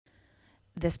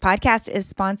This podcast is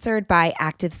sponsored by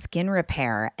Active Skin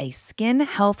Repair, a skin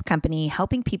health company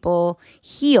helping people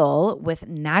heal with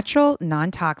natural,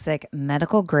 non-toxic,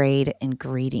 medical-grade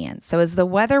ingredients. So as the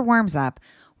weather warms up,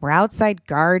 we're outside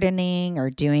gardening or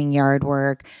doing yard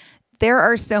work. There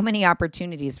are so many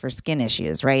opportunities for skin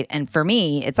issues, right? And for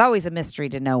me, it's always a mystery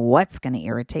to know what's going to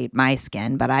irritate my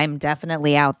skin, but I'm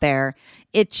definitely out there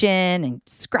itching and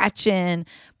scratching.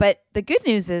 But the good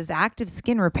news is Active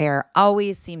Skin Repair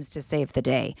always seems to save the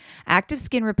day. Active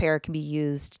Skin Repair can be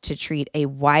used to treat a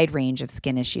wide range of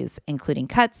skin issues, including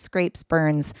cuts, scrapes,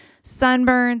 burns,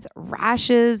 sunburns,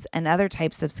 rashes, and other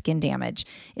types of skin damage.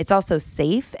 It's also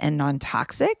safe and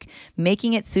non-toxic,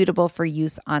 making it suitable for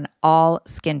use on all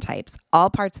skin types, all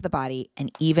parts of the body,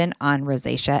 and even on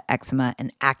rosacea, eczema,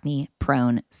 and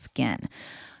acne-prone skin.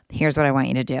 Here's what I want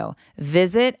you to do.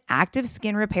 Visit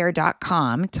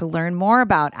ActiveSkinRepair.com to learn more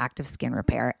about Active Skin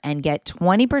Repair and get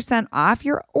 20% off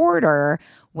your order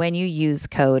when you use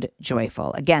code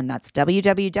JOYFUL. Again, that's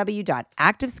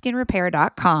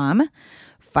www.ActiveSkinRepair.com.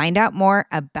 Find out more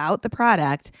about the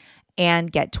product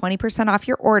and get 20% off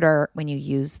your order when you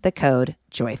use the code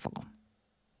JOYFUL.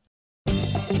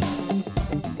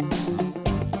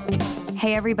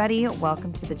 Hey everybody,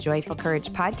 welcome to the Joyful Courage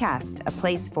Podcast, a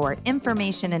place for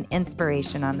information and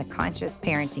inspiration on the conscious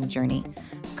parenting journey.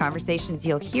 Conversations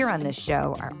you'll hear on this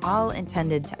show are all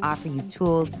intended to offer you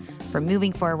tools for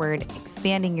moving forward,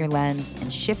 expanding your lens,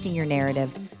 and shifting your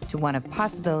narrative to one of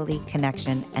possibility,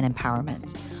 connection, and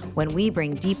empowerment. When we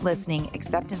bring deep listening,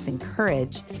 acceptance, and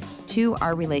courage to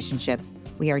our relationships,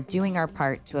 we are doing our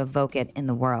part to evoke it in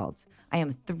the world. I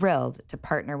am thrilled to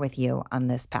partner with you on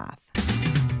this path.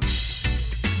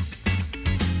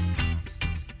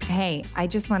 Hey, I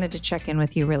just wanted to check in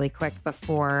with you really quick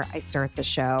before I start the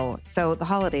show. So the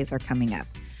holidays are coming up.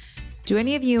 Do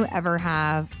any of you ever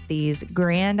have these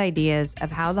grand ideas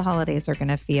of how the holidays are going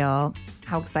to feel?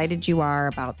 How excited you are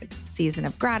about the season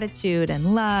of gratitude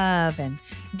and love and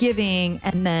giving.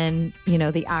 And then,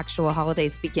 the actual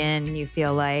holidays begin and you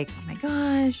feel like, oh my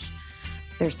gosh,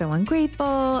 they're so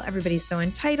ungrateful. Everybody's so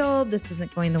entitled. This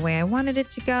isn't going the way I wanted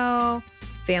it to go.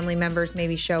 Family members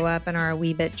maybe show up and are a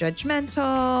wee bit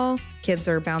judgmental. Kids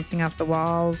are bouncing off the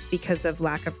walls because of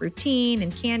lack of routine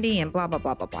and candy and blah, blah,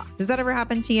 blah, blah, blah. Does that ever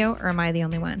happen to you or am I the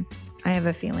only one? I have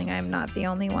a feeling I'm not the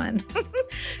only one.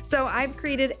 So I've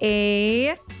created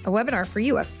a webinar for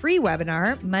you, a free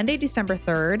webinar, Monday, December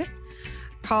 3rd,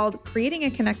 called Creating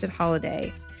a Connected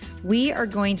Holiday. We are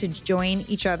going to join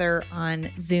each other on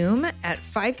Zoom at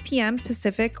 5 p.m.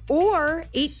 Pacific or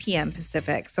 8 p.m.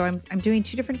 Pacific. So I'm doing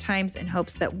two different times in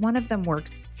hopes that one of them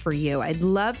works for you. I'd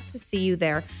love to see you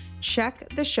there. Check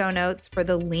the show notes for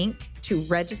the link to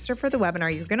register for the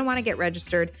webinar. You're going to want to get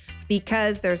registered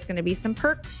because there's going to be some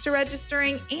perks to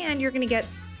registering and you're going to get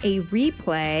a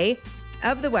replay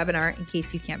of the webinar in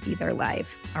case you can't be there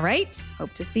live. All right.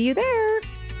 Hope to see you there.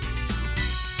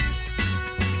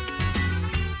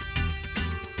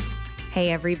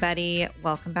 Hey, everybody.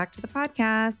 Welcome back to the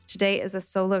podcast. Today is a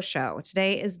solo show.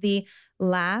 Today is the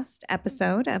last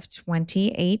episode of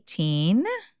 2018.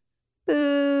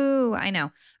 Boo. I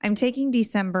know. I'm taking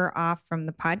December off from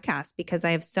the podcast because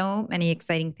I have so many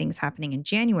exciting things happening in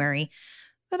January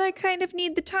that I kind of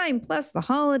need the time, plus the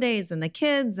holidays and the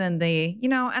kids and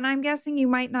and I'm guessing you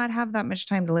might not have that much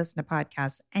time to listen to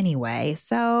podcasts anyway.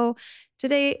 So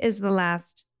today is the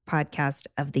last podcast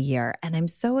of the year. And I'm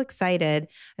so excited.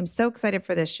 I'm so excited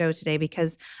for this show today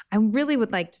because I really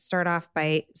would like to start off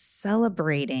by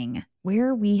celebrating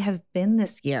where we have been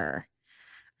this year.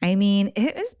 I mean,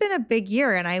 it has been a big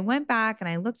year. And I went back and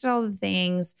I looked at all the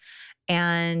things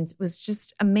and was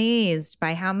just amazed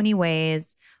by how many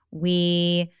ways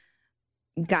we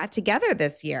got together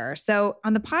this year. So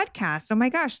on the podcast, oh my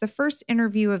gosh, the first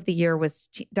interview of the year was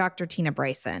Dr. Tina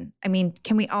Bryson. I mean,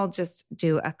 can we all just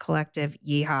do a collective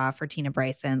yeehaw for Tina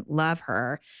Bryson? Love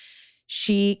her.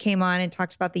 She came on and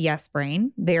talked about the Yes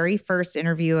Brain, very first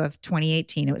interview of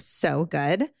 2018. It was so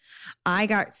good. I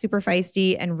got super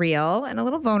feisty and real and a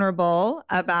little vulnerable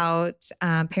about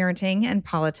parenting and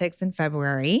politics in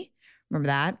February. Remember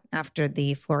that after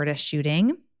the Florida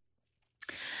shooting?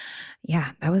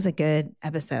 Yeah, that was a good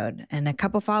episode. And a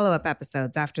couple follow-up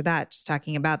episodes after that, just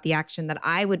talking about the action that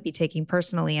I would be taking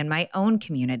personally in my own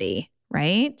community,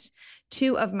 right?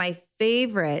 Two of my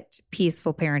favorite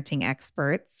peaceful parenting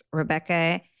experts,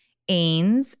 Rebecca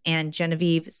Ains and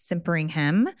Genevieve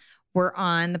Simperingham, were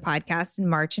on the podcast in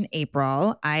March and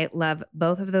April. I love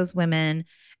both of those women.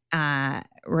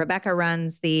 Rebecca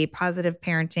runs the Positive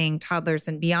Parenting Toddlers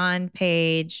and Beyond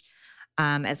page,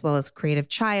 as well as Creative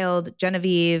Child.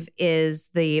 Genevieve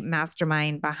is the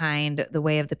mastermind behind the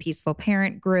Way of the Peaceful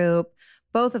Parent group.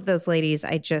 both of those ladies,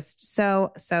 I just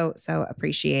so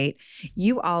appreciate.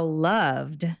 You all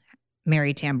loved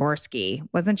Mary Tamborski.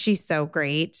 Wasn't she so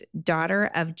great? Daughter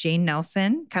of Jane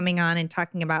Nelson, coming on and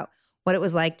talking about what it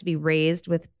was like to be raised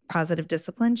with positive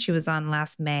discipline. She was on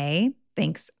last May.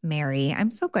 Thanks, Mary. I'm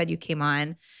so glad you came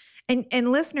on.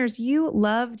 And listeners, you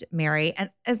loved Mary, and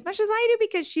as much as I do,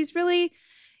 because she's really,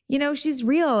 she's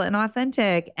real and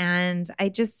authentic. And I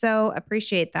just so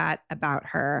appreciate that about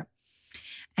her.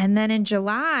 And then in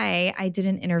July, I did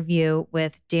an interview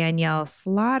with Danielle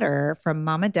Slaughter from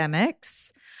Mama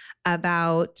Demics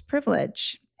about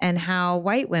privilege and how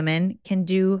white women can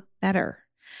do better.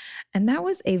 And that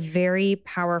was a very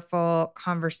powerful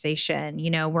conversation.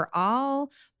 We're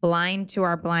all blind to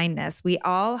our blindness. We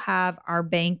all have our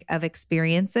bank of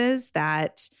experiences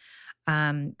that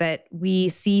we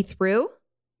see through,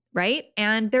 right?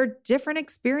 And they're different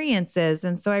experiences.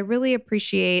 And so I really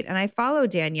appreciate, and I follow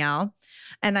Danielle,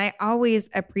 and I always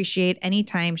appreciate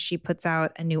anytime she puts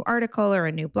out a new article or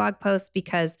a new blog post,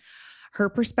 because her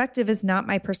perspective is not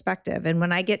my perspective. And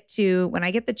when I get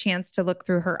the chance to look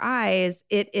through her eyes,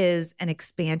 it is an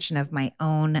expansion of my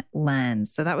own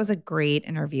lens. So that was a great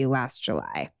interview last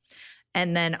July.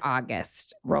 And then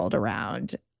August rolled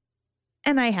around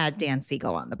and I had Dan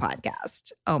Siegel on the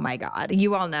podcast. Oh my God.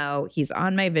 You all know he's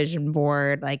on my vision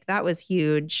board. Like, that was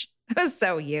huge. That was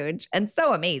so huge and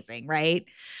so amazing, right?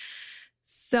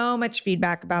 So much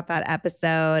feedback about that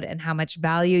episode and how much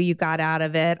value you got out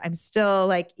of it. I'm still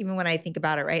like, even when I think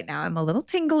about it right now, I'm a little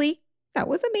tingly. That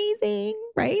was amazing,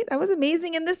 right? That was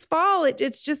amazing. And this fall,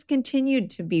 it's just continued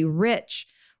to be rich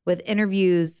with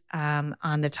interviews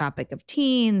on the topic of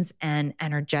teens and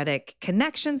energetic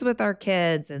connections with our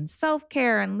kids and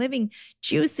self-care and living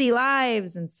juicy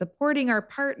lives and supporting our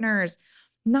partners.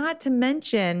 Not to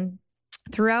mention,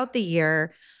 throughout the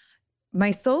year, my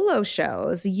solo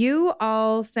shows. You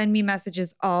all send me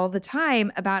messages all the time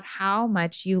about how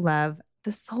much you love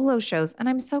the solo shows. And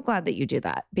I'm so glad that you do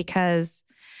that, because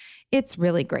it's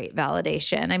really great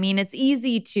validation. I mean, it's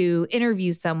easy to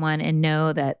interview someone and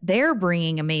know that they're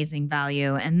bringing amazing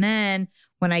value. And then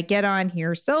when I get on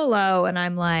here solo and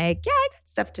I'm like, yeah, I got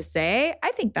stuff to say,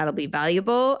 I think that'll be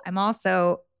valuable. I'm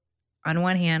also, on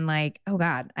one hand, like, oh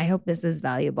God, I hope this is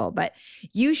valuable. But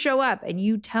you show up and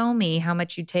you tell me how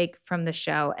much you take from the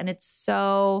show, and it's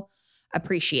so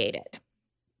appreciated.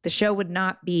 The show would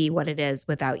not be what it is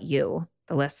without you,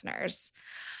 the listeners.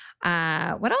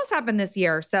 What else happened this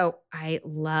year? So I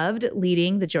loved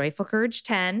leading the Joyful Courage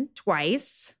 10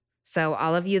 twice. So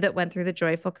all of you that went through the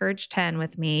Joyful Courage 10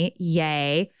 with me,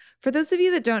 yay. For those of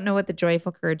you that don't know what the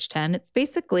Joyful Courage 10, it's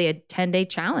basically a 10-day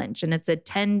challenge, and it's a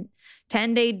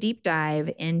 10-day deep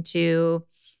dive into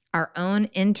our own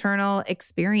internal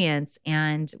experience.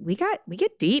 And we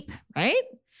get deep, right?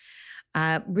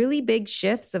 Really big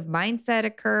shifts of mindset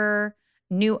occur,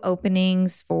 new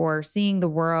openings for seeing the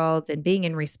world and being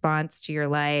in response to your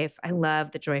life. I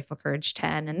love the Joyful Courage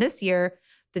 10. And this year,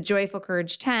 the Joyful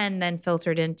Courage 10 then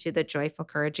filtered into the Joyful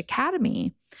Courage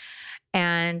Academy.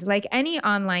 And like any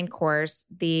online course,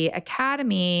 the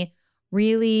Academy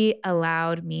really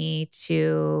allowed me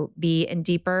to be in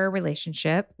deeper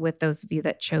relationship with those of you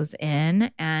that chose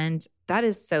in. And that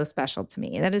is so special to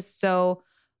me. That is so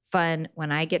fun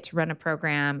when I get to run a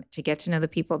program, to get to know the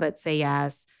people that say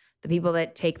yes, the people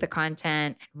that take the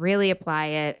content and really apply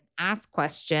it, ask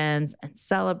questions and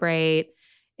celebrate.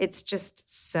 It's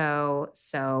just so,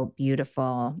 so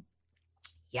beautiful.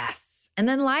 Yes. And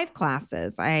then live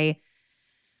classes. I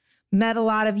met a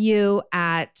lot of you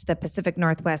at the Pacific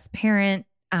Northwest Parent,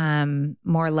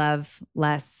 More Love,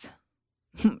 Less,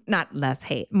 not less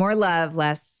hate, More Love,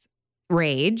 Less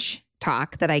Rage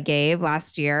talk that I gave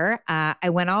last year. I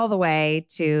went all the way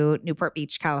to Newport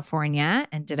Beach, California,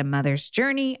 and did a mother's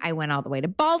journey. I went all the way to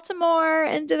Baltimore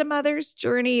and did a mother's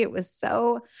journey. It was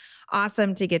so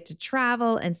awesome to get to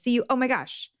travel and see you. Oh my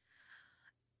gosh.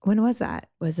 When was that?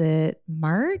 Was it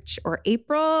March or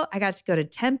April? I got to go to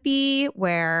Tempe,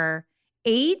 where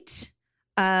 8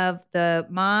 of the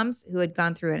moms who had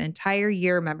gone through an entire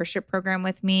year membership program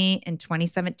with me in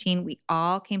 2017, we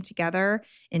all came together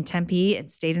in Tempe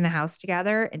and stayed in a house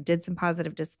together and did some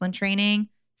positive discipline training.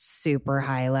 Super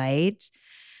highlight.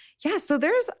 Yeah, so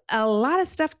there's a lot of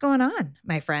stuff going on,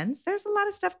 my friends. There's a lot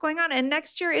of stuff going on. And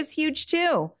next year is huge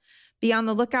too. Be on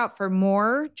the lookout for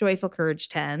more Joyful Courage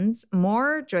 10s,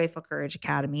 more Joyful Courage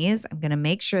Academies. I'm going to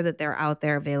make sure that they're out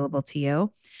there available to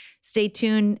you. Stay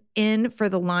tuned in for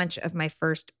the launch of my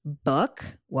first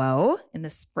book. Whoa, in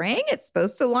the spring. It's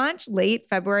supposed to launch late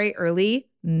February, early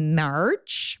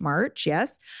March,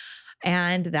 yes.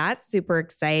 And that's super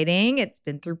exciting. It's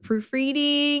been through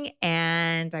proofreading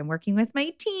and I'm working with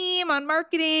my team on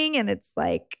marketing and it's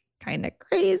like kind of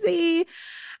crazy.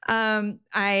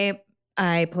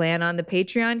 I plan on the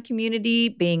Patreon community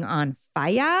being on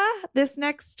fire this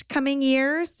next coming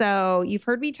year. So you've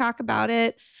heard me talk about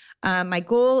it. My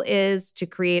goal is to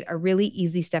create a really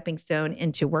easy stepping stone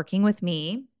into working with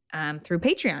me through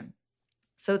Patreon.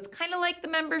 So it's kind of like the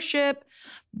membership,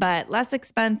 but less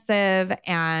expensive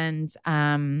and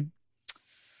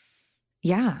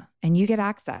yeah, and you get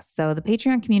access. So the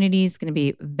Patreon community is going to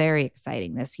be very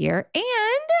exciting this year. And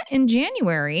in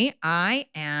January, I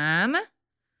am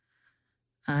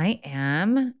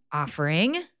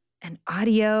offering an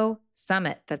audio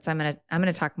summit. I'm going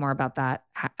to talk more about that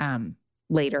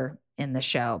later in the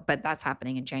show, but that's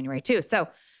happening in January too. So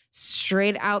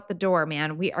straight out the door,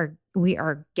 man, we are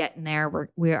getting there.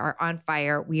 We are on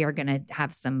fire. We are going to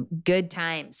have some good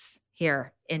times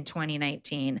here in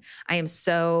 2019. I am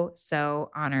so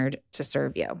honored to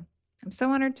serve you. I'm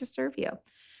so honored to serve you.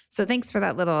 So thanks for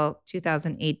that little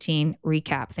 2018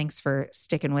 recap. Thanks for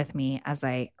sticking with me as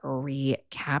I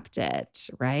recapped it,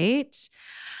 right?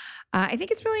 I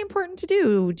think it's really important to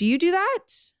do. Do you do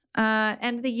that?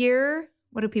 End of the year,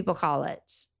 what do people call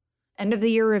it? End of the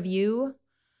year review?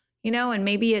 And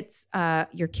maybe it's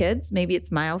your kids, maybe it's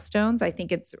milestones. I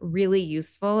think it's really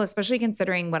useful, especially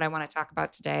considering what I want to talk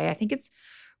about today. I think it's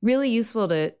really useful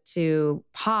to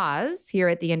pause here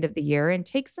at the end of the year and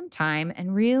take some time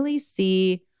and really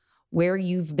see where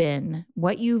you've been,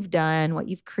 what you've done, what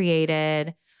you've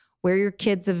created, where your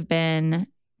kids have been,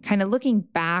 kind of looking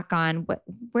back on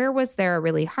where was there a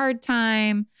really hard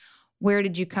time? Where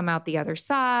did you come out the other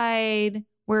side?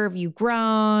 Where have you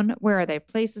grown? Where are there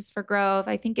places for growth?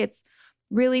 I think it's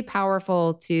really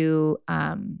powerful to,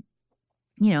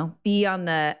 be on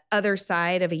the other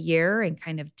side of a year and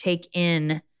kind of take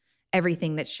in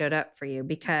everything that showed up for you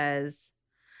because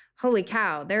holy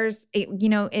cow,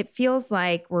 it feels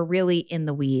like we're really in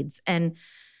the weeds. And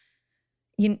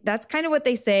that's kind of what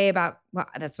they say about, well,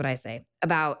 that's what I say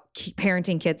about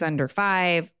parenting kids under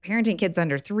 5, parenting kids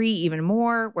under 3, even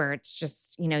more, where it's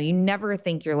just, you never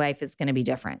think your life is going to be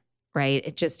different, right?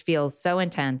 It just feels so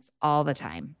intense all the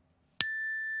time.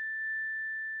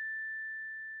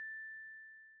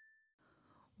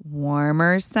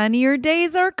 Warmer, sunnier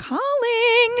days are calling.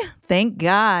 Thank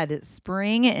God.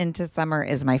 Spring into summer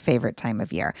is my favorite time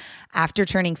of year. After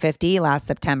turning 50 last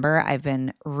September, I've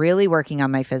been really working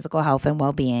on my physical health and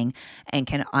well-being and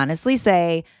can honestly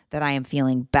say that I am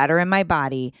feeling better in my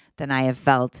body than I have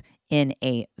felt in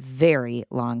a very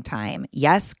long time.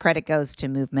 Yes, credit goes to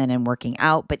movement and working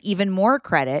out, but even more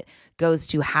credit goes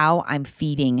to how I'm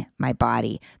feeding my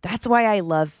body. That's why I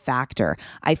love Factor.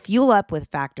 I fuel up with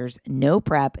Factor's no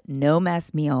prep, no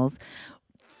mess meals,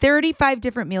 35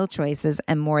 different meal choices,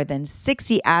 and more than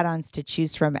 60 add-ons to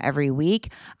choose from every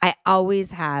week. I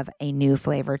always have a new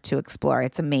flavor to explore.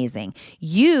 It's amazing.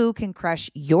 You can crush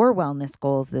your wellness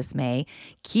goals this May,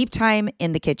 keep time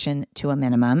in the kitchen to a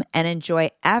minimum, and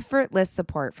enjoy effortless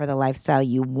support for the lifestyle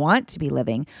you want to be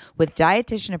living with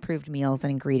dietitian-approved meals and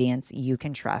ingredients you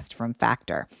can trust from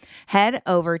Factor. Head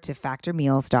over to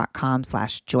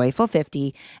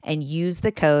factormeals.com/joyful50 and use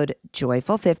the code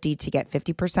joyful50 to get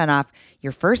 50% off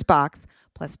your first box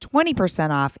plus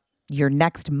 20% off your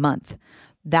next month.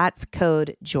 That's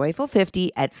code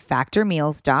joyful50 at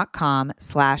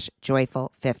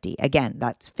factormeals.com/joyful50. Again,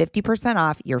 that's 50%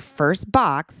 off your first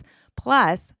box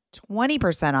plus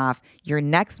 20% off your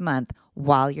next month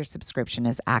while your subscription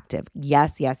is active.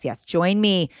 Yes, yes, yes. Join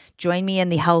me in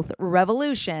the health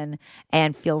revolution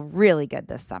and feel really good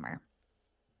this summer.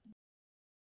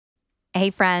 Hey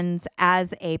friends,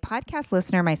 as a podcast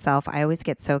listener myself, I always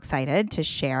get so excited to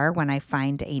share when I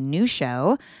find a new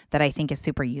show that I think is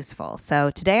super useful. So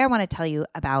today I want to tell you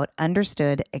about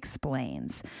Understood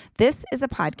Explains. This is a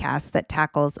podcast that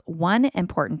tackles one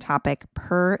important topic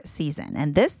per season.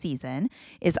 And this season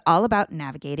is all about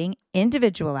navigating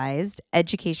individualized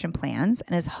education plans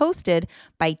and is hosted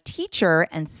by teacher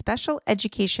and special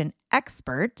education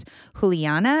expert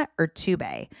Juliana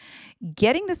Urtubey.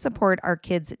 Getting the support our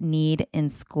kids need in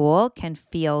school can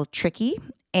feel tricky,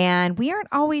 and we aren't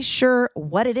always sure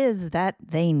what it is that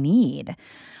they need.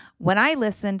 When I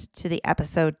listened to the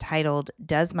episode titled,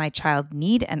 "Does My Child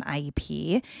Need an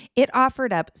IEP?" it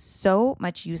offered up so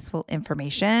much useful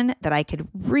information that I could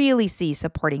really see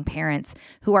supporting parents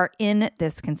who are in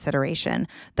this consideration.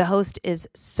 The host is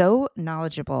so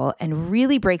knowledgeable and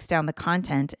really breaks down the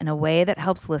content in a way that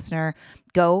helps listener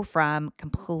go from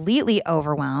completely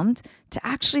overwhelmed to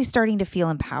actually starting to feel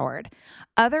empowered.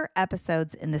 Other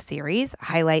episodes in the series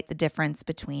highlight the difference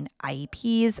between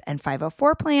IEPs and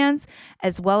 504 plans,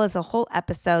 as well as a whole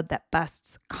episode that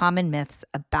busts common myths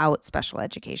about special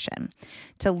education.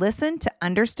 To listen to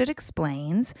Understood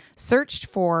Explains, search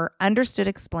for Understood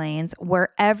Explains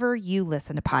wherever you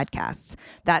listen to podcasts.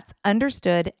 That's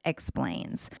Understood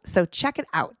Explains. So check it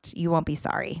out. You won't be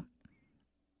sorry.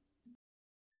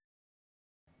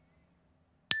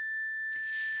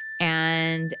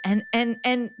 And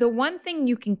the one thing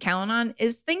you can count on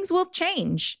is things will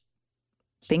change.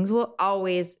 Things will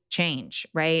always change,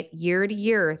 right? Year to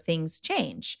year, things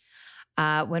change.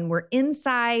 When we're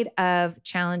inside of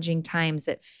challenging times,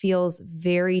 it feels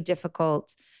very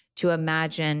difficult to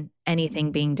imagine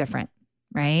anything being different,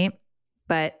 right?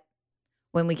 But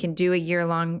when we can do a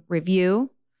year-long review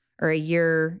or a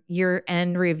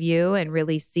year-end review and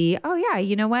really see, oh yeah,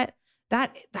 you know what?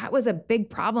 That was a big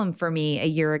problem for me a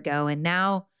year ago. And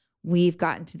now we've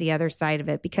gotten to the other side of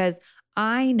it because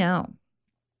I know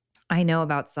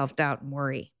about self-doubt and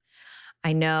worry.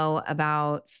 I know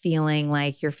about feeling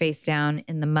like you're face down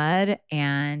in the mud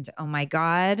and, oh my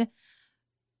God,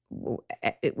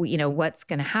 what's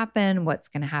going to happen? What's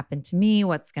going to happen to me?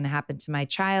 What's going to happen to my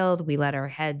child? We let our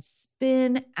heads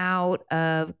spin out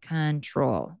of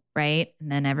control, right? And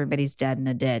then everybody's dead in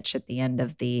a ditch at the end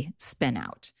of the spin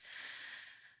out.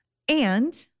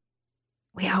 And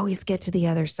we always get to the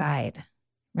other side,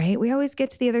 right? We always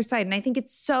get to the other side. And I think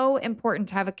it's so important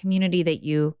to have a community that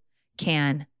you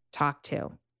can talk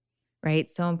to, right?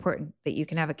 So important that you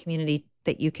can have a community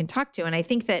that you can talk to. And I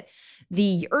think that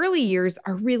the early years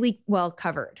are really well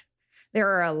covered. There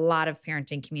are a lot of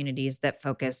parenting communities that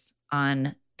focus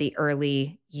on the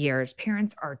early years.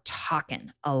 Parents are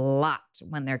talking a lot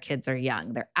when their kids are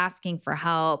young. They're asking for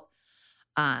help.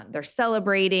 They're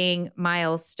celebrating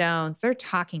milestones. They're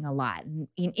talking a lot. And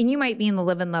you might be in the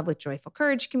Live in Love with Joyful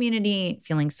Courage community,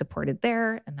 feeling supported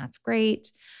there, and that's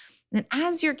great. And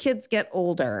as your kids get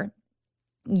older,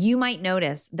 you might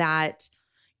notice that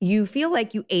you feel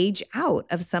like you age out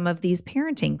of some of these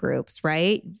parenting groups,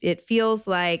 right? It feels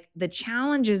like the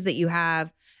challenges that you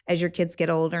have as your kids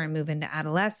get older and move into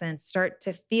adolescence start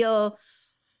to feel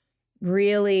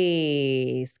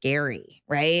really scary,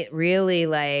 right? Really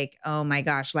like, oh my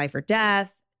gosh, life or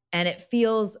death. And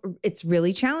it's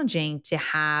really challenging to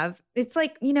have. It's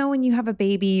like, when you have a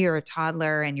baby or a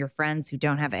toddler and your friends who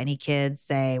don't have any kids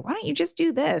say, why don't you just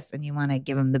do this? And you want to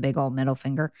give them the big old middle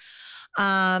finger.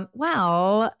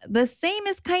 Well, the same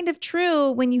is kind of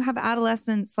true when you have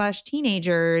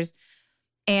adolescents/teenagers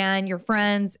and your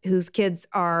friends whose kids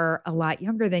are a lot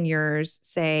younger than yours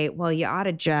say, well, you ought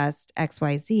to just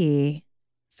XYZ,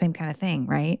 same kind of thing,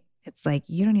 right? It's like,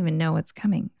 you don't even know what's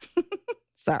coming.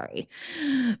 Sorry,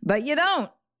 but you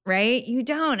don't, right? You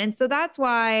don't. And so that's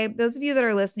why those of you that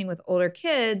are listening with older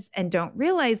kids and don't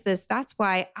realize this, that's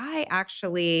why I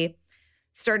actually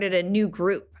started a new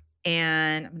group.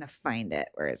 And I'm going to find it.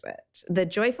 Where is it? The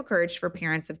Joyful Courage for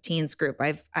Parents of Teens group.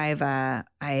 I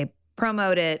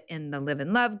promote it in the Live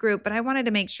in Love group, but I wanted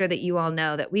to make sure that you all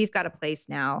know that we've got a place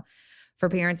now for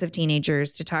parents of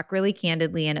teenagers to talk really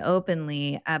candidly and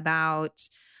openly about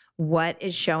what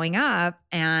is showing up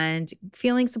and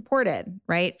feeling supported,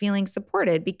 right? Feeling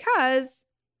supported because,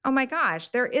 oh my gosh,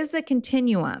 there is a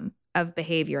continuum of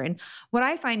behavior. And what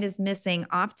I find is missing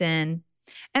often,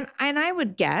 and I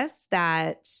would guess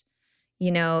that,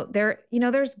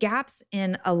 there's gaps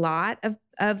in a lot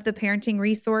of the parenting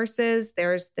resources.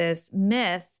 There's this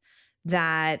myth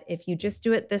that if you just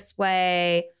do it this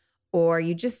way, or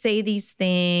you just say these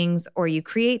things, or you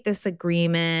create this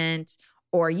agreement,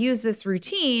 or use this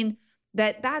routine,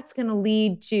 that's going to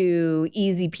lead to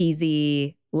easy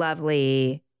peasy,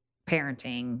 lovely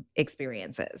parenting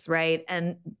experiences, right?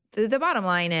 And the bottom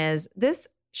line is this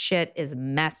shit is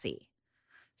messy.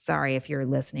 Sorry if you're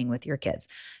listening with your kids.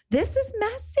 This is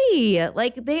messy.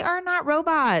 Like, they are not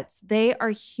robots. They are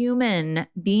human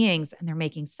beings and they're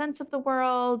making sense of the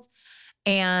world.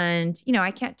 And,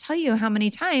 I can't tell you how many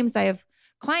times I have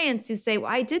clients who say,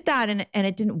 well, I did that and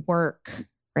it didn't work,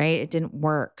 right? It didn't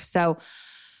work. So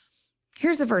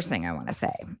here's the first thing I want to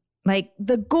say. Like,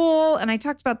 the goal, and I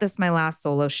talked about this in my last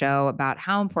solo show about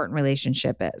how important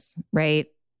relationship is, right?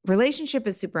 Relationship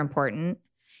is super important.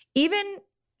 Even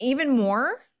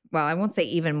more, well, I won't say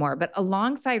even more, but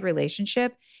alongside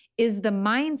relationship is the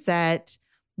mindset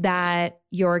that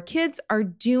your kids are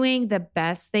doing the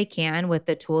best they can with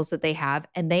the tools that they have,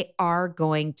 and they are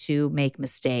going to make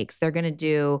mistakes. They're going to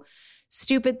do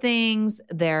stupid things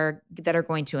that are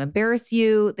going to embarrass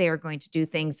you. They are going to do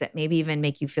things that maybe even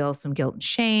make you feel some guilt and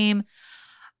shame.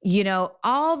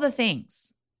 all the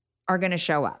things are going to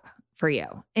show up for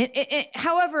you.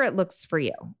 However it looks for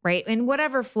you, right? In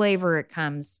whatever flavor it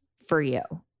comes for you.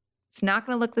 It's not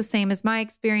going to look the same as my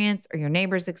experience or your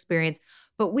neighbor's experience,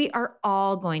 but we are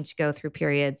all going to go through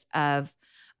periods of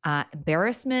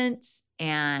embarrassment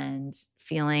and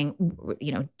feeling,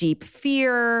 deep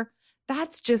fear.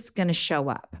 That's just going to show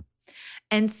up.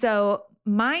 And so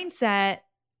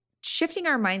shifting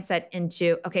our mindset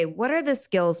into, okay, what are the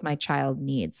skills my child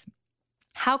needs?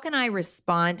 How can I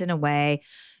respond in a way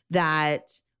that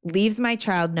leaves my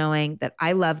child knowing that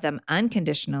I love them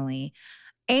unconditionally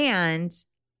and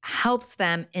helps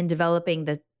them in developing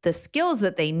the skills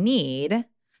that they need,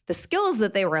 the skills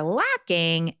that they were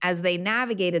lacking as they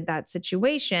navigated that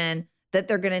situation that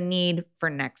they're going to need for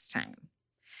next time,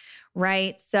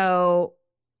 right? So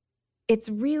it's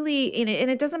really, and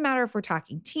it doesn't matter if we're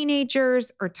talking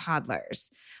teenagers or toddlers,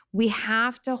 we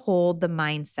have to hold the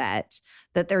mindset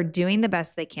that they're doing the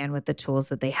best they can with the tools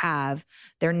that they have.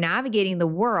 They're navigating the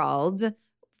world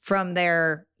from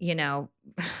their,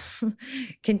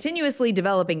 continuously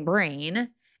developing brain,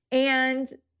 and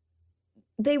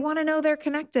they want to know they're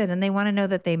connected and they want to know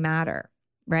that they matter,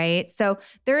 right? So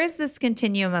there is this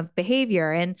continuum of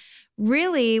behavior. And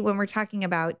really, when we're talking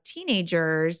about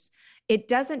teenagers, it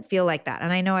doesn't feel like that.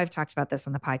 And I know I've talked about this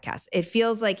on the podcast. It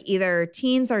feels like either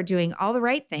teens are doing all the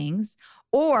right things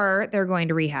or they're going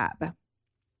to rehab,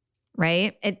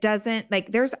 right? It doesn't,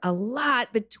 there's a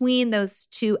lot between those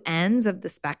two ends of the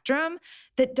spectrum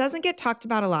that doesn't get talked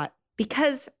about a lot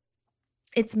because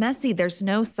it's messy. There's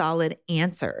no solid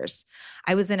answers.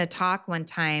 I was in a talk one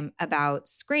time about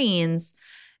screens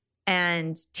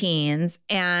and teens,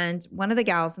 and one of the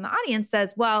gals in the audience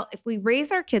says, well, if we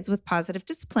raise our kids with positive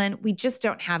discipline, we just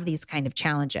don't have these kind of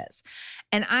challenges.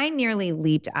 And I nearly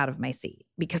leaped out of my seat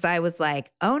because I was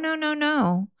like, oh,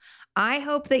 no. I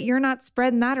hope that you're not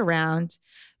spreading that around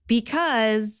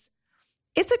because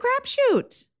it's a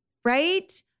crapshoot,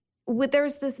 right?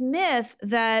 There's this myth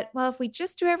that, well, if we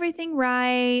just do everything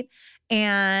right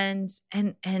and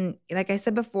like I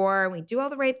said before, we do all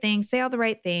the right things, say all the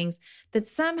right things, that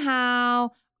somehow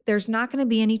there's not going to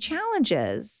be any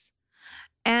challenges.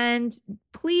 And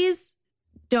please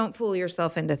don't fool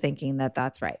yourself into thinking that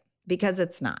that's right, because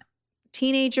it's not.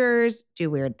 Teenagers do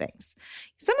weird things.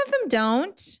 Some of them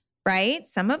don't, right?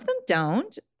 Some of them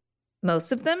don't.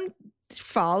 Most of them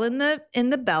fall in the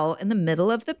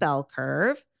middle of the bell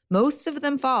curve. Most of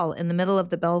them fall in the middle of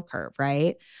the bell curve,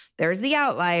 right? There's the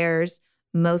outliers.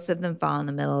 Most of them fall in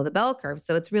the middle of the bell curve.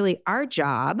 So it's really our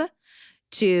job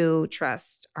to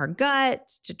trust our gut,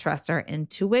 to trust our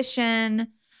intuition,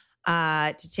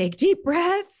 to take deep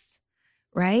breaths,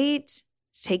 right?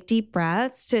 To take deep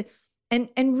breaths,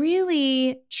 and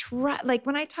really try,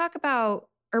 when I talk about,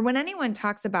 or when anyone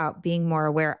talks about being more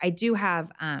aware, I do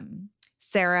have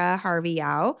Sarah Harvey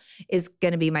Yao is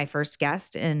going to be my first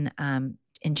guest in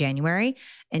January.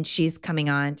 And she's coming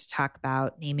on to talk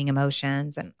about naming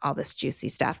emotions and all this juicy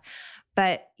stuff.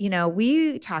 But,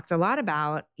 we talked a lot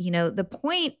about, the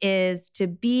point is to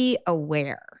be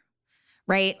aware,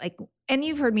 right? And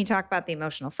you've heard me talk about the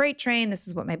emotional freight train. This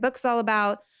is what my book's all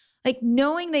about.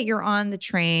 Knowing that you're on the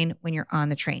train when you're on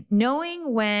the train,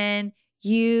 knowing when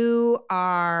you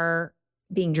are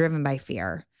being driven by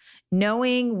fear,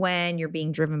 knowing when you're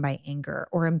being driven by anger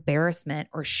or embarrassment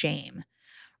or shame,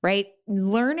 right?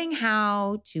 Learning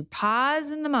how to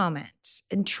pause in the moment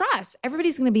and trust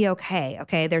everybody's going to be okay.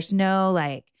 Okay. There's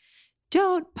no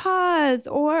don't pause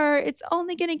or it's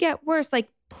only going to get worse.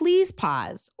 Please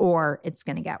pause or it's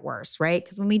going to get worse, right?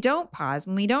 Because when we don't pause,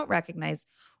 when we don't recognize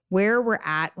where we're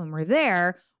at when we're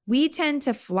there, we tend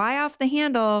to fly off the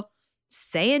handle,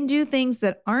 say and do things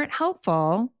that aren't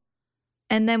helpful.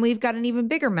 And then we've got an even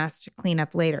bigger mess to clean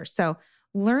up later. So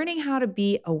learning how to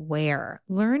be aware,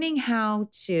 learning how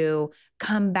to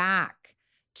come back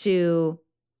to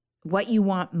what you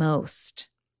want most,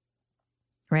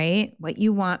 right? What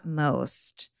you want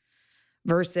most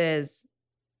versus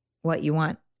what you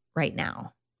want right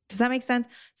now. Does that make sense?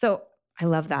 So I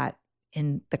love that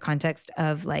in the context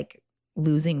of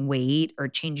losing weight or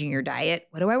changing your diet.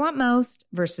 What do I want most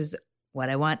versus what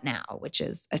I want now, which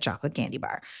is a chocolate candy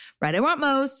bar. What I want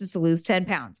most is to lose 10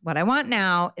 pounds. What I want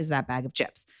now is that bag of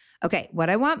chips. Okay, what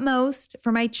I want most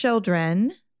for my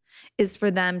children is for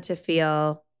them to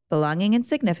feel belonging and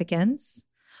significance,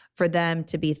 for them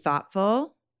to be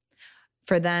thoughtful,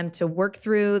 for them to work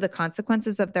through the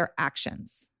consequences of their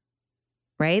actions,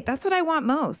 right? That's what I want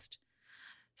most.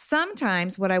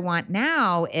 Sometimes what I want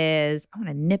now is I want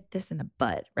to nip this in the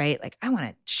bud, right? I want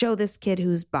to show this kid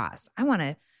who's boss. I want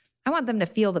them to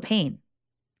feel the pain,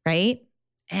 right?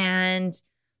 And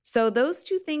So those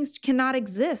two things cannot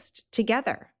exist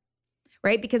together,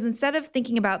 right? Because instead of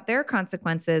thinking about their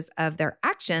consequences of their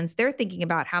actions, they're thinking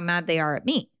about how mad they are at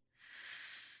me,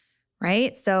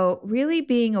 right? So really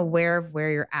being aware of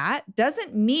where you're at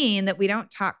doesn't mean that we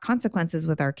don't talk consequences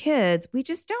with our kids. We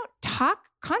just don't talk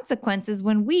consequences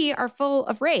when we are full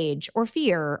of rage or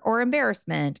fear or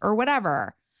embarrassment or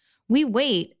whatever. We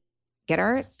wait, get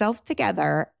ourselves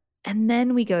together, and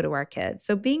then we go to our kids.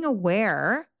 So being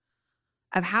aware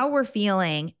of how we're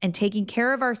feeling and taking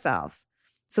care of ourselves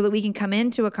so that we can come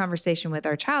into a conversation with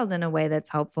our child in a way that's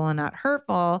helpful and not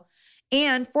hurtful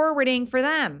and forwarding for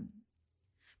them.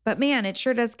 But man, it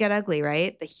sure does get ugly,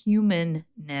 right? The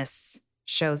humanness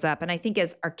shows up. And I think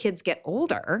as our kids get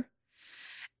older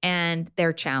and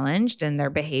they're challenged and their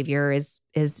behavior is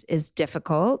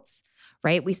difficult,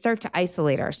 right? We start to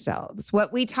isolate ourselves.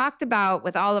 What we talked about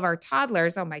with all of our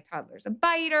toddlers, oh, my toddler's a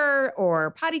biter,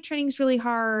 or potty training's really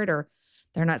hard, or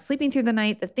they're not sleeping through the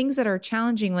night, the things that are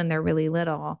challenging when they're really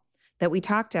little that we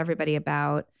talk to everybody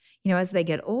about, as they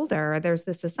get older, there's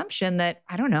this assumption that,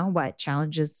 I don't know, what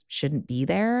challenges shouldn't be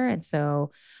there. And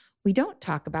so we don't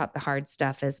talk about the hard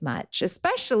stuff as much,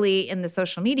 especially in the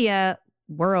social media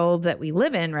world that we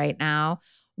live in right now,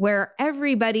 where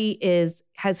everybody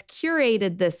has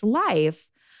curated this life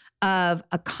of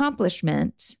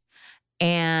accomplishment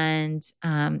and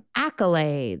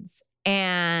accolades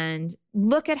and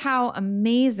look at how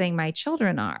amazing my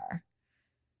children are,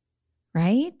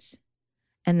 right?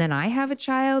 And then I have a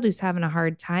child who's having a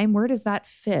hard time. Where does that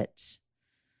fit?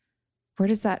 Where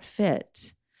does that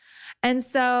fit? And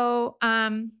so,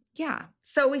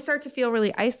 so we start to feel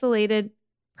really isolated.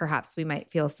 Perhaps we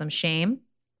might feel some shame.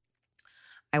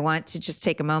 I want to just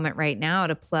take a moment right now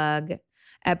to plug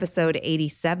episode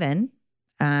 87.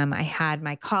 I had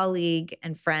my colleague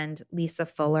and friend Lisa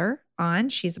Fuller on.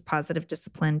 She's a positive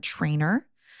discipline trainer.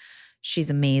 She's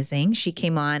amazing. She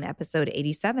came on episode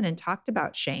 87 and talked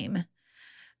about shame.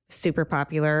 Super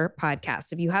popular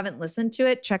podcast. If you haven't listened to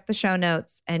it, check the show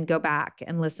notes and go back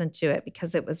and listen to it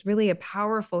because it was really a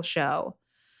powerful show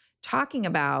talking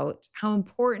about how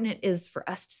important it is for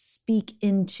us to speak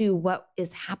into what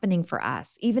is happening for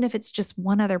us, even if it's just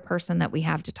one other person that we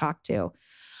have to talk to.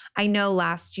 I know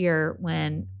last year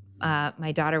when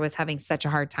my daughter was having such a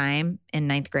hard time in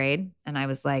 9th grade, and I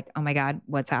was like, oh my God,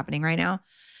 what's happening right now?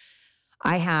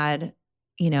 I had,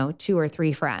 2 or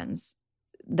 3 friends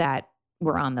that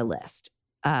were on the list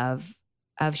of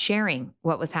sharing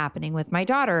what was happening with my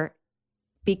daughter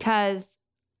because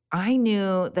I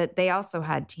knew that they also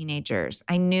had teenagers.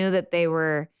 I knew that they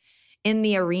were in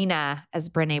the arena, as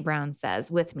Brené Brown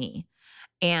says, with me.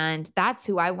 And that's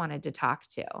who I wanted to talk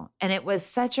to. And it was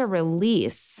such a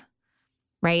release,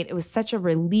 right? It was such a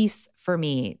release for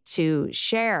me to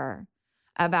share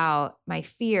about my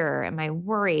fear and my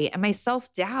worry and my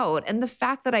self-doubt and the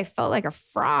fact that I felt like a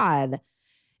fraud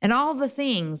and all the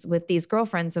things with these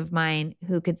girlfriends of mine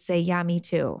who could say, yeah, me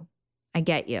too. I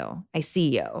get you. I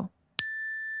see you.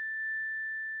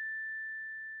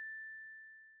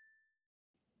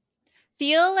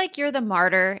 Feel like you're the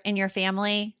martyr in your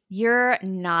family? You're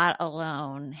not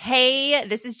alone. Hey,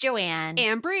 this is Joanne.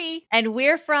 And Bree. And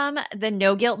we're from the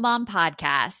No Guilt Mom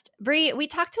podcast. Bree, we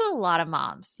talk to a lot of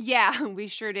moms. Yeah, we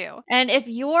sure do. And if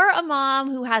you're a mom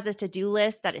who has a to-do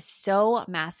list that is so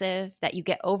massive that you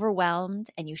get overwhelmed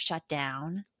and you shut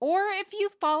down, or if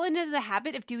you've fallen into the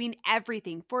habit of doing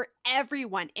everything for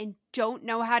everyone and don't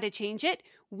know how to change it,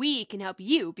 we can help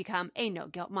you become a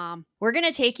no-guilt mom. We're going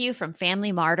to take you from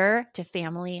family martyr to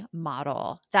family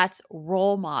model. That's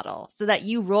role model, so that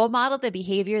you role model the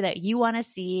behavior that you want to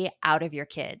see out of your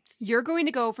kids. You're going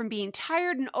to go from being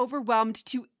tired and overwhelmed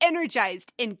to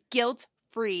energized and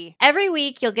guilt-free. Every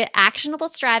week, you'll get actionable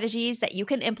strategies that you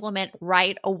can implement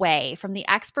right away from the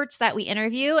experts that we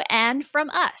interview and from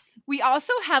us. We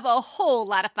also have a whole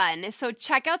lot of fun, so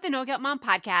check out the No Guilt Mom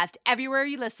podcast everywhere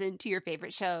you listen to your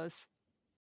favorite shows.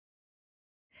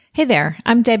 Hey there,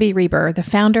 I'm Debbie Reber, the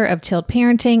founder of Tilt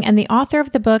Parenting and the author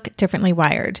of the book Differently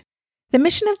Wired. The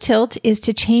mission of Tilt is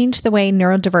to change the way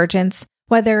neurodivergence,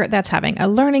 whether that's having a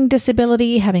learning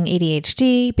disability, having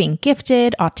ADHD, being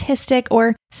gifted, autistic,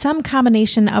 or some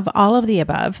combination of all of the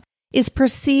above, is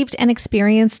perceived and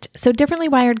experienced so differently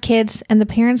wired kids and the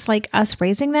parents like us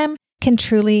raising them can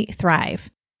truly thrive.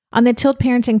 On the Tilt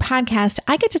Parenting podcast,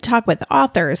 I get to talk with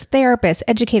authors, therapists,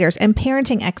 educators, and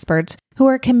parenting experts who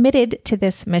are committed to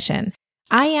this mission.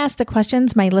 I ask the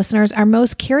questions my listeners are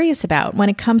most curious about when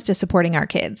it comes to supporting our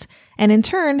kids. And in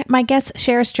turn, my guests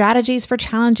share strategies for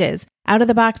challenges,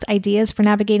 out-of-the-box ideas for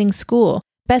navigating school,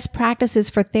 best practices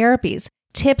for therapies,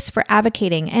 tips for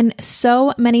advocating, and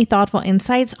so many thoughtful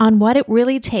insights on what it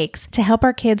really takes to help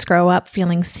our kids grow up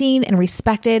feeling seen and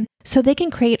respected so they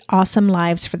can create awesome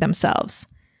lives for themselves.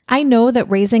 I know that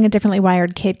raising a differently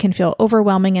wired kid can feel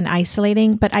overwhelming and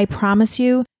isolating, but I promise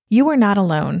you, you are not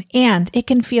alone, and it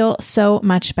can feel so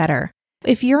much better.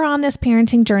 If you're on this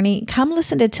parenting journey, come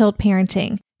listen to Tilt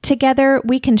Parenting. Together,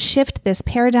 we can shift this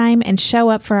paradigm and show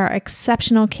up for our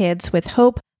exceptional kids with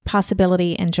hope,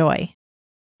 possibility, and joy.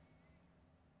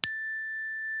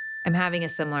 I'm having a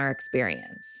similar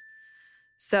experience.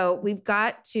 So we've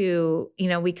got to,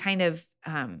 we kind of,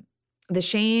 the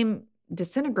shame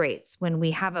disintegrates when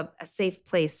we have a safe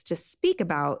place to speak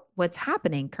about what's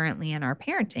happening currently in our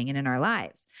parenting and in our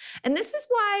lives. And this is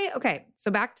why,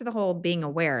 so back to the whole being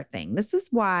aware thing. This is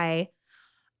why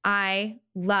I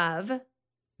love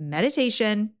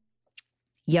meditation,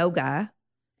 yoga,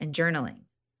 and journaling,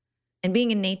 and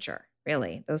being in nature,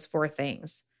 really, those 4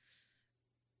 things.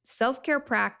 Self-care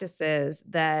practices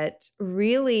that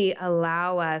really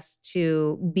allow us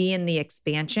to be in the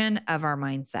expansion of our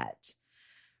mindset,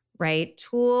 right?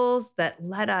 Tools that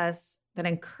that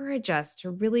encourage us to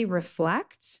really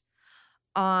reflect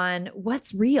on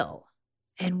what's real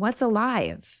and what's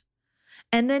alive.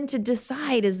 And then to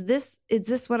decide, is this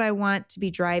what I want to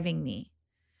be driving me?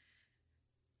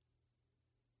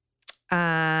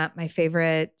 My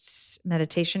favorite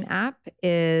meditation app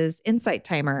is Insight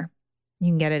Timer. You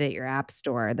can get it at your app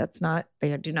store.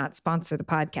 They do not sponsor the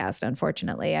podcast,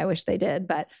 unfortunately. I wish they did,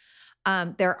 but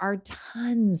there are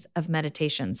tons of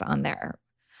meditations on there.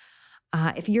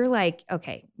 If you're like,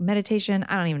 okay, meditation,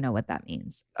 I don't even know what that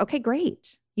means. Okay,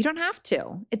 great. You don't have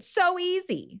to. It's so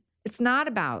easy. It's not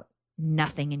about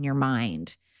nothing in your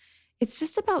mind. It's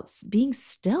just about being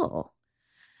still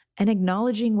and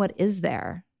acknowledging what is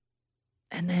there.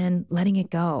 And then letting it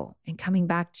go and coming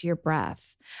back to your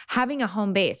breath. Having a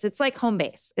home base. It's like home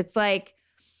base. It's like,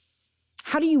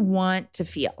 how do you want to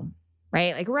feel,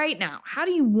 right? Like right now, how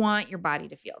do you want your body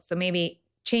to feel? So maybe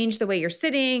change the way you're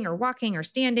sitting or walking or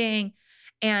standing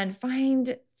and find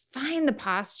the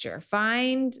posture,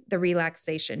 find the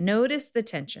relaxation, notice the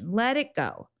tension, let it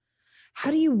go.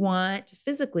 How do you want to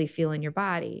physically feel in your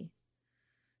body?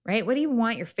 Right? What do you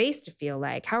want your face to feel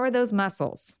like? How are those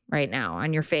muscles right now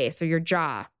on your face or your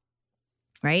jaw?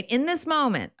 Right? In this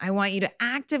moment, I want you to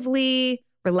actively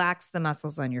relax the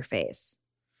muscles on your face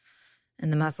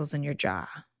and the muscles in your jaw.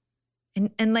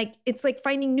 And like, it's like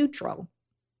finding neutral,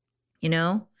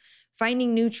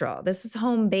 finding neutral. This is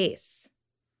home base.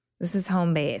 This is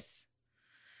home base.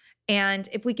 And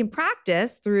if we can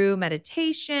practice through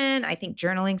meditation, I think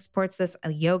journaling supports this,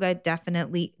 yoga,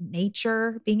 definitely,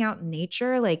 nature, being out in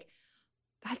nature, like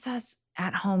that's us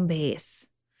at home base.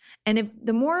 And if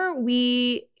the more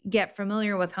we get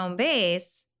familiar with home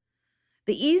base,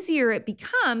 the easier it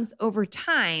becomes over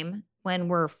time when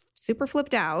we're super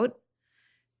flipped out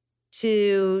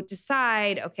to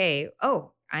decide, okay,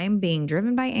 I'm being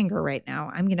driven by anger right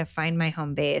now. I'm going to find my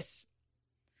home base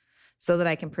so that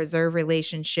I can preserve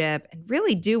relationship and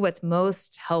really do what's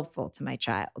most helpful to my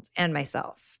child and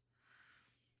myself,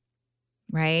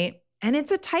 right? And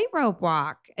it's a tightrope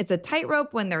walk. It's a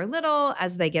tightrope when they're little.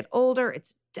 As they get older,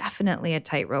 it's definitely a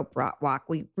tightrope walk.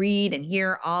 We read and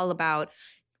hear all about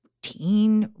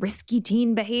risky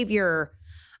teen behavior.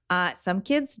 Some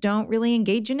kids don't really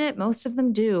engage in it. Most of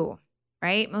them do,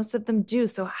 right? Most of them do.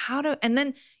 So and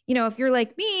then, if you're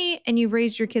like me and you've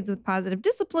raised your kids with positive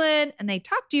discipline and they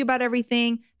talk to you about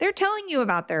everything, they're telling you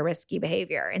about their risky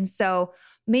behavior. And so,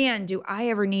 man, do I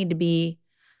ever need to be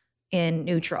in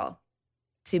neutral,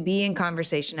 to be in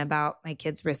conversation about my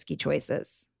kids' risky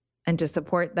choices and to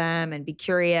support them and be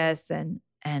curious and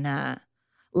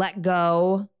let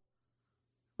go,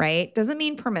 right? Doesn't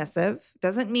mean permissive.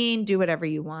 Doesn't mean do whatever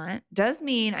you want. Does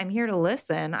mean I'm here to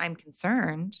listen. I'm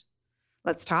concerned.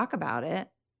 Let's talk about it.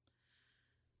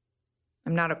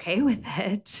 I'm not okay with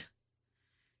it,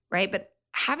 right? But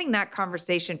having that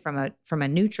conversation from a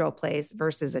neutral place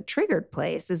versus a triggered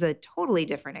place is a totally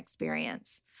different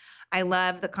experience. I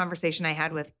love the conversation I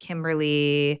had with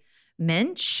Kimberly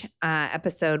Minch,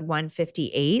 episode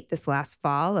 158 this last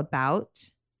fall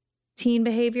about teen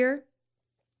behavior.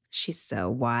 She's so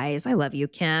wise. I love you,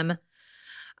 Kim.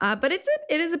 But it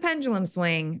is a pendulum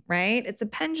swing, right? It's a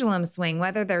pendulum swing,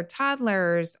 whether they're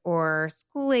toddlers or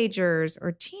school agers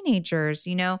or teenagers,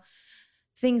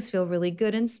 things feel really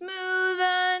good and smooth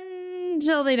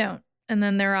until they don't. And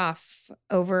then they're off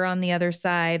over on the other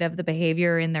side of the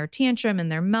behavior in their tantrum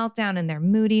and their meltdown and their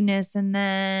moodiness. And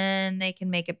then they can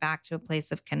make it back to a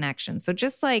place of connection. So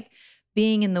just like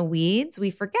being in the weeds, we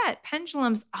forget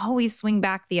pendulums always swing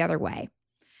back the other way.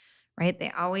 right?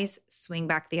 They always swing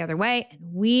back the other way. And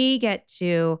we get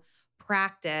to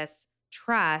practice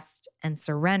trust and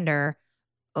surrender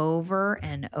over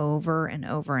and over and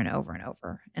over and over and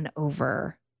over and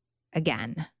over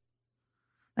again.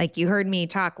 Like you heard me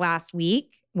talk last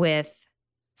week with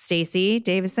Stacey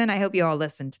Davison. I hope you all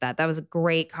listened to that. That was a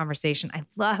great conversation. I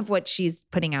love what she's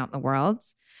putting out in the world.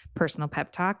 Personal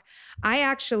pep talk.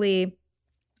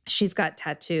 She's got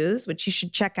tattoos, which you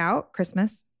should check out.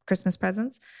 Christmas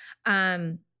presents.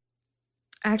 I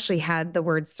actually had the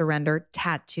word surrender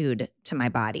tattooed to my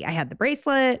body. I had the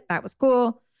bracelet. That was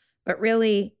cool. But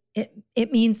really,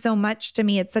 it means so much to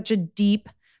me. It's such a deep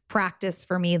practice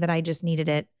for me that I just needed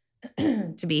it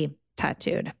to be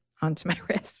tattooed onto my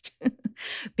wrist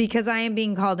because I am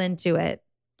being called into it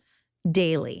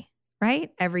daily,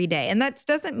 right? Every day. And that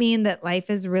doesn't mean that life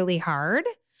is really hard.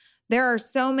 There are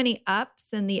so many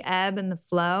ups and the ebb and the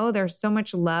flow. There's so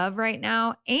much love right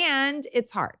now, and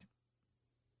it's hard.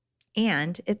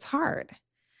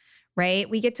 Right?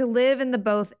 We get to live in the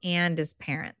both and as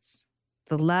parents,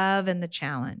 the love and the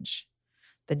challenge,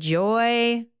 the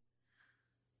joy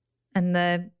and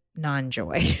the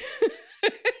non-joy.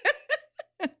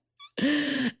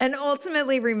 And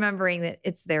ultimately remembering that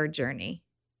it's their journey,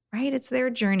 right? It's their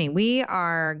journey. We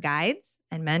are guides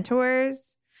and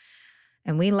mentors,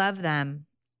 and we love them,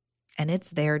 and it's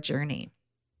their journey.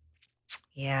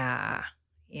 Yeah.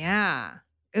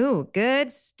 Ooh,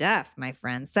 good stuff, my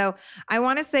friends. So I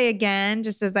want to say again,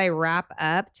 just as I wrap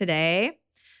up today,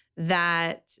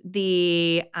 that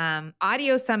the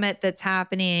audio summit that's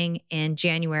happening in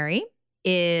January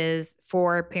is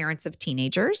for parents of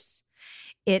teenagers.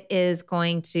 It is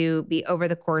going to be over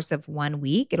the course of 1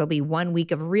 week. It'll be 1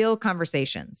 week of real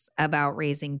conversations about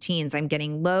raising teens. I'm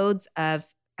getting lots of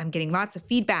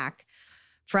feedback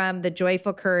from the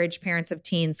Joyful Courage Parents of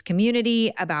Teens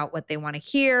community about what they want to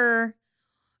hear.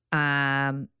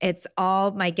 It's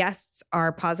all my guests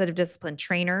are positive discipline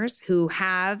trainers who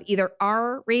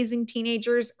are raising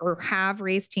teenagers or have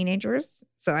raised teenagers.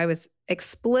 So I was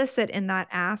explicit in that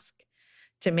ask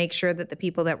to make sure that the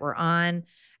people that were on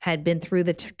had been through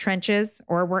the trenches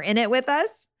or were in it with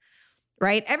us,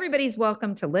 right? Everybody's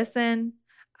welcome to listen.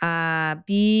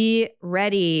 Be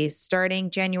ready.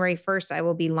 Starting January 1st, I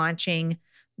will be launching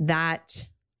that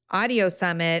audio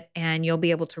summit and you'll be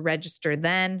able to register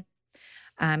then.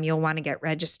 You'll want to get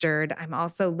registered. I'm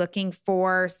also looking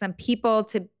for some people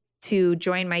to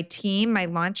join my team, my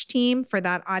launch team for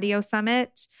that audio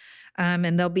summit.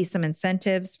 And there'll be some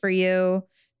incentives for you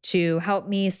to help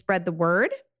me spread the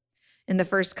word in the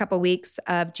first couple weeks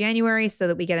of January so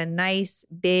that we get a nice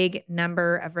big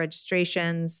number of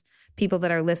registrations, people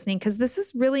that are listening, because this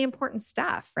is really important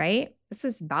stuff, right? This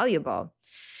is valuable.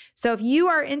 So if you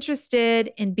are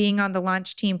interested in being on the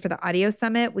launch team for the audio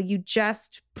summit, will you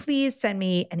just please send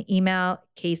me an email,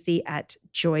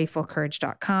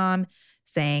 Casey@joyfulcourage.com,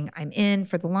 saying I'm in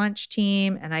for the launch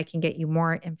team and I can get you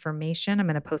more information. I'm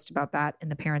going to post about that in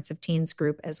the Parents of Teens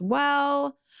group as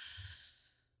well.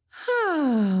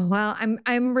 Well,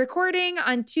 I'm recording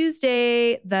on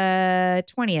Tuesday, the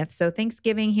 20th. So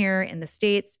Thanksgiving here in the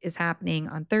States is happening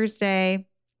on Thursday,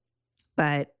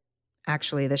 but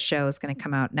actually the show is going to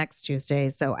come out next Tuesday.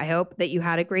 So I hope that you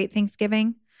had a great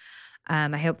Thanksgiving.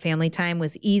 I hope family time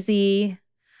was easy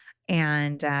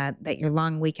and that your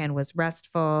long weekend was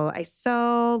restful. I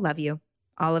so love you,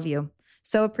 all of you.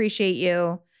 So appreciate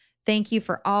you. Thank you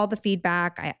for all the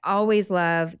feedback. I always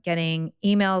love getting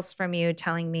emails from you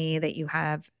telling me that you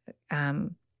have, that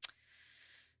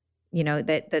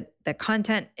the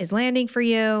content is landing for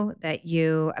you, that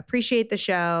you appreciate the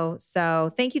show.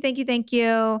 So thank you.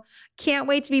 Can't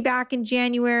wait to be back in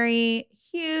January.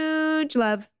 Huge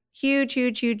love,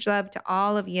 huge love to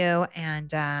all of you.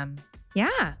 And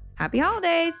happy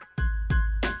holidays.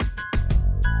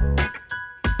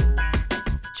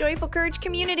 Joyful Courage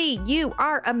community, you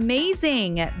are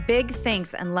amazing. Big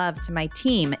thanks and love to my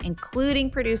team, including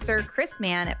producer Chris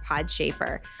Mann at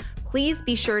Podshaper. Please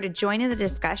be sure to join in the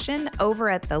discussion over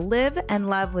at the Live and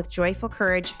Love with Joyful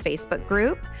Courage Facebook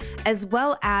group, as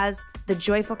well as the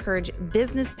Joyful Courage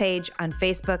business page on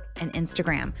Facebook and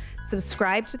Instagram.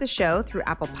 Subscribe to the show through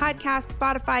Apple Podcasts,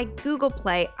 Spotify, Google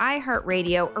Play,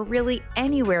 iHeartRadio, or really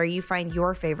anywhere you find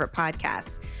your favorite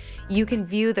podcasts. You can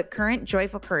view the current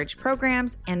Joyful Courage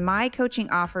programs and my coaching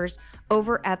offers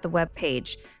over at the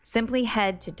webpage. Simply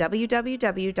head to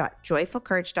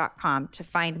www.joyfulcourage.com to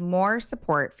find more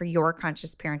support for your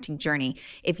conscious parenting journey.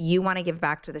 If you want to give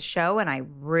back to the show, and I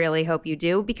really hope you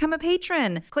do, become a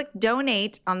patron. Click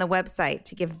donate on the website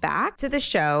to give back to the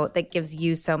show that gives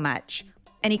you so much.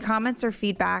 Any comments or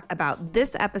feedback about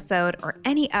this episode or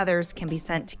any others can be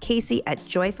sent to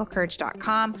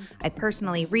Casey@joyfulcourage.com. I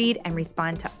personally read and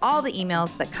respond to all the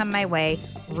emails that come my way.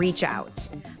 Reach out.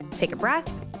 Take a breath,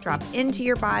 drop into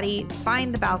your body,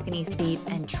 find the balcony seat,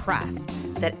 and trust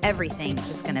that everything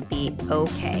is going to be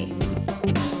okay.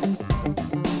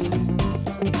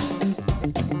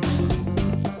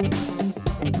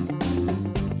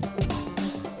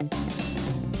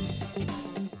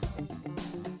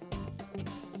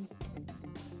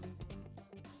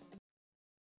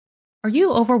 Are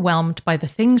you overwhelmed by the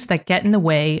things that get in the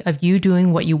way of you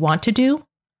doing what you want to do?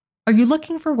 Are you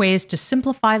looking for ways to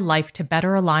simplify life to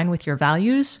better align with your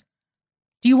values?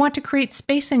 Do you want to create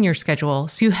space in your schedule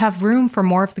so you have room for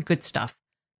more of the good stuff?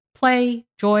 Play,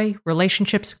 joy,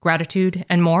 relationships, gratitude,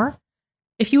 and more?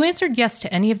 If you answered yes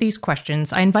to any of these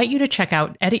questions, I invite you to check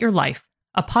out Edit Your Life,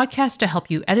 a podcast to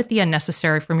help you edit the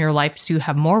unnecessary from your life so you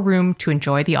have more room to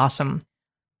enjoy the awesome.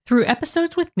 Through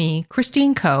episodes with me,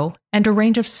 Christine Coe, and a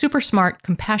range of super smart,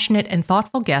 compassionate, and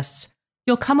thoughtful guests,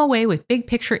 you'll come away with big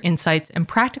picture insights and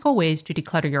practical ways to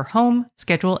declutter your home,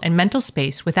 schedule, and mental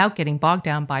space without getting bogged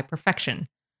down by perfection.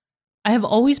 I have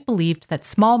always believed that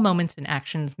small moments and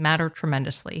actions matter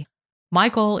tremendously. My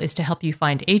goal is to help you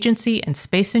find agency and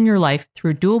space in your life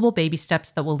through doable baby steps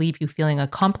that will leave you feeling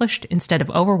accomplished instead of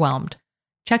overwhelmed.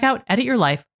 Check out Edit Your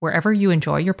Life wherever you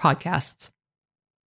enjoy your podcasts.